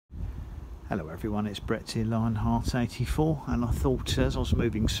Hello everyone, it's Brett here, Lionheart 84, and I thought as I was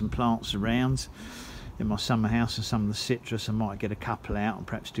moving some plants around in my summer house and some of the citrus, I might get a couple out and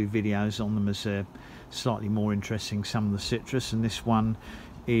perhaps do videos on them as slightly more interesting, some of the citrus. And this one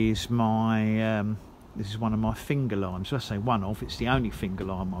is my this is one of my finger limes. I say one of, it's the only finger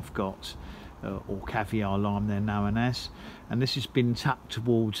lime I've got, or caviar lime they're known as, and this has been tucked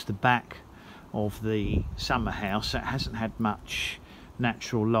towards the back of the summer house. It hasn't had much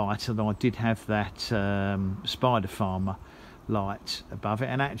natural light, although I did have that spider farmer light above it,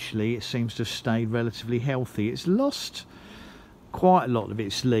 and actually it seems to have stayed relatively healthy. It's lost quite a lot of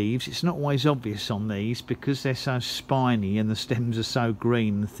its leaves. It's not always obvious on these because they're so spiny and the stems are so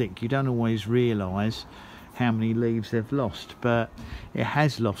green and thick. You don't always realise how many leaves they've lost, but it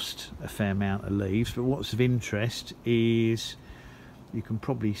has lost a fair amount of leaves. But what's of interest is you can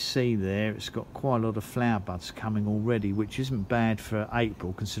probably see there it's got quite a lot of flower buds coming already, which isn't bad for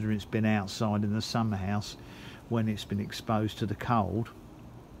April considering it's been outside in the summer house when it's been exposed to the cold.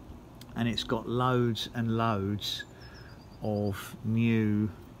 And it's got loads and loads of new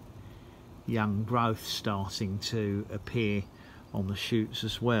young growth starting to appear on the shoots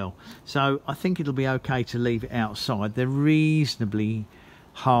as well. So I think it'll be okay to leave it outside. They're reasonably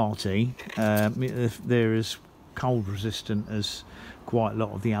hardy. They're as cold resistant as quite a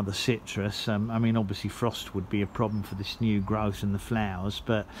lot of the other citrus. I mean, obviously frost would be a problem for this new growth and the flowers,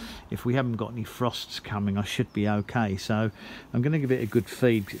 but if we haven't got any frosts coming, I should be okay. So I'm going to give it a good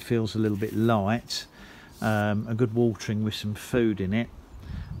feed because it feels a little bit light, a good watering with some food in it,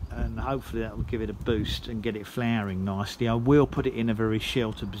 and hopefully that will give it a boost and get it flowering nicely. I will put it in a very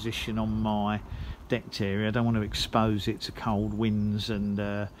sheltered position on my decked area. I don't want to expose it to cold winds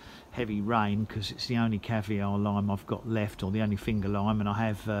and heavy rain because it's the only caviar lime I've got left, or the only finger lime, and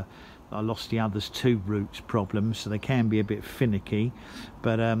I lost the others to roots problems, so they can be a bit finicky.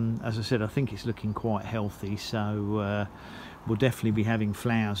 But as I said, I think it's looking quite healthy, so we'll definitely be having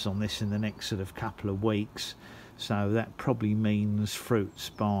flowers on this in the next sort of couple of weeks. So that probably means fruits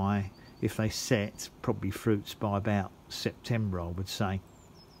by, if they set, probably fruits by about September, I would say.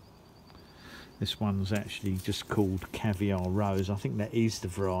 This one's actually just called Caviar Rose. I think that is the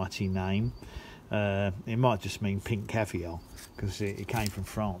variety name. It might just mean pink caviar because it came from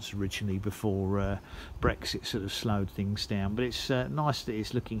France originally before Brexit sort of slowed things down. But it's nice that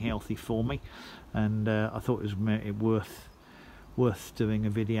it's looking healthy for me, and I thought it was worth doing a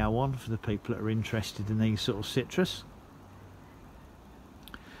video on for the people that are interested in these sort of citrus.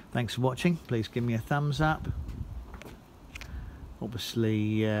 Thanks for watching. Please give me a thumbs up. Obviously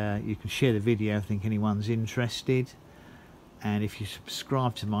you can share the video if you think anyone's interested, and if you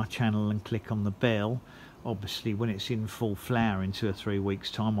subscribe to my channel and click on the bell, obviously when it's in full flower in 2 or 3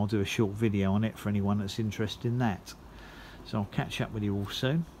 weeks time, I'll do a short video on it for anyone that's interested in that. So I'll catch up with you all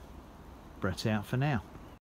soon. Brett out for now.